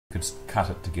could cut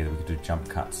it together, we could do jump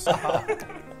cuts.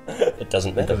 It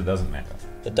doesn't matter. Because it doesn't matter.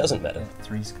 It doesn't matter.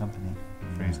 Three's Company.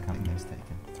 Three's Company. Is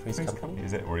taken. Three's Company.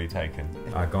 Is that already taken?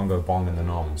 Gongo Bong and the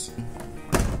Noms.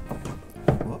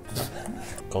 Whoops.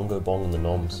 Gongo Bong and the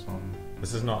Noms.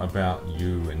 This is not about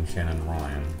you and Shannon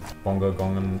Ryan. Bongo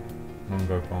Gong and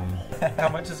Mongo Bong. How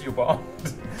much is your bond?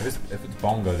 If it's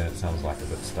bongo, then it sounds like a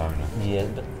bit stoner. Yeah,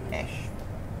 but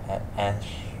Ash.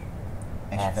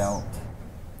 Asphalt.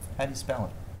 How do you spell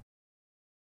it?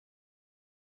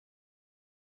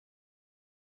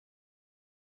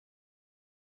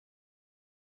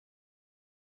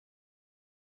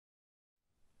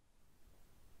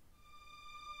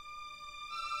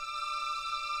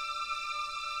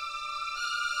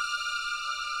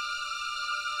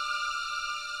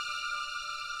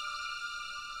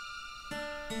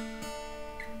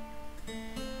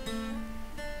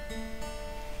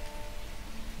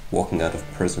 walking out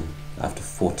of prison after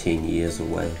 14 years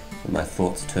away, and my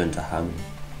thoughts turned to harmony.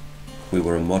 We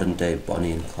were a modern-day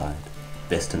Bonnie and Clyde,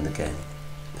 best in the game,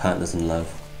 partners in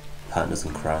love, partners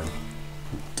in crime,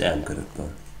 and damn good at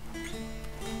both.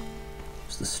 It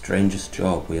was the strangest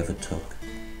job we ever took.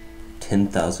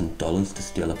 $10,000 to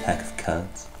steal a pack of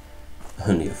cards.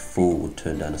 Only a fool would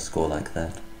turn down a score like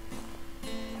that.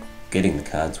 Getting the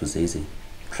cards was easy.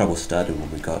 Trouble started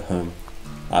when we got home.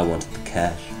 I wanted the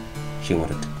cash. She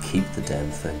wanted to keep the damn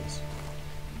things.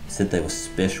 Said they were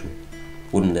special.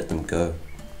 Wouldn't let them go.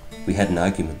 We had an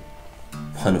argument.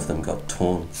 One of them got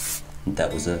torn, and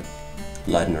that was it.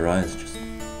 Light in her eyes just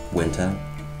went out.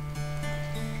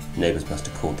 Neighbors must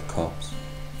have called the cops.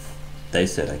 They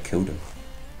said I killed her.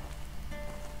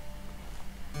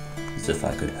 As if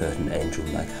I could hurt an angel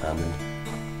like Harmony.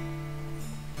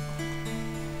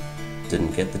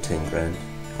 Didn't get the 10 grand.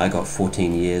 I got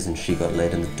 14 years and she got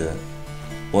laid in the dirt.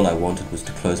 All I wanted was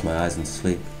to close my eyes and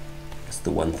sleep. It's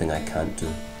the one thing I can't do.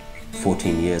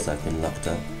 14 years I've been locked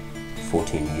up.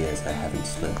 14 years I haven't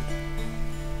slept.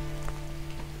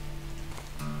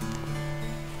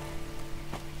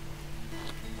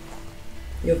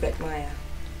 You're Vic Maya.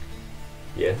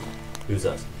 Yeah? Who's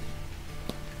us?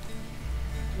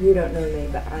 You don't know me,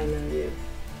 but I know you.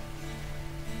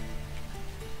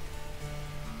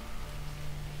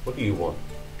 What do you want?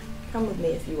 Come with me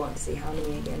if you want to see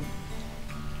Harmony again.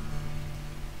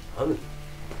 Harmony?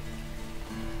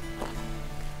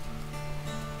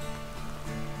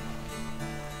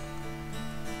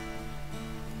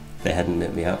 They hadn't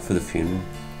let me out for the funeral.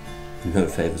 No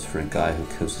favours for a guy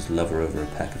who kills his lover over a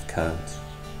pack of cards.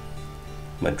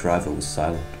 My driver was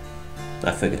silent.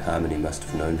 I figured Harmony must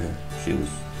have known her. She was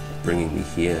bringing me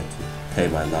here to pay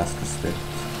my last respects.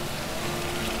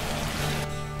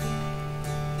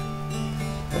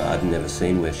 I'd never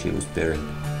seen where she was buried,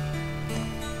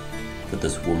 but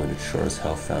this woman had sure as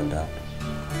hell found out.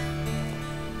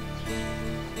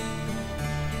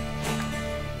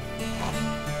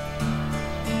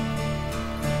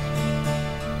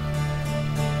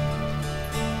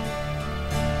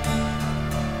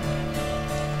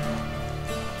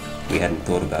 We hadn't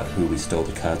thought about who we stole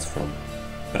the cards from,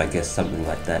 but I guess something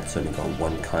like that's only got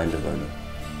one kind of owner.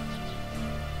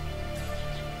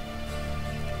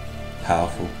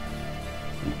 Powerful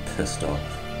and pissed off.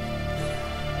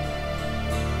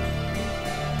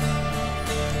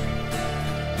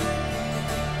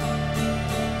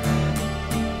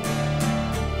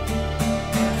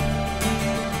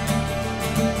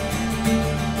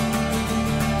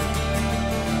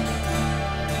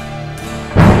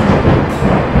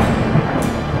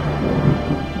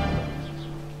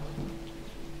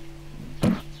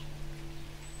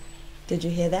 Did you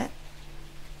hear that?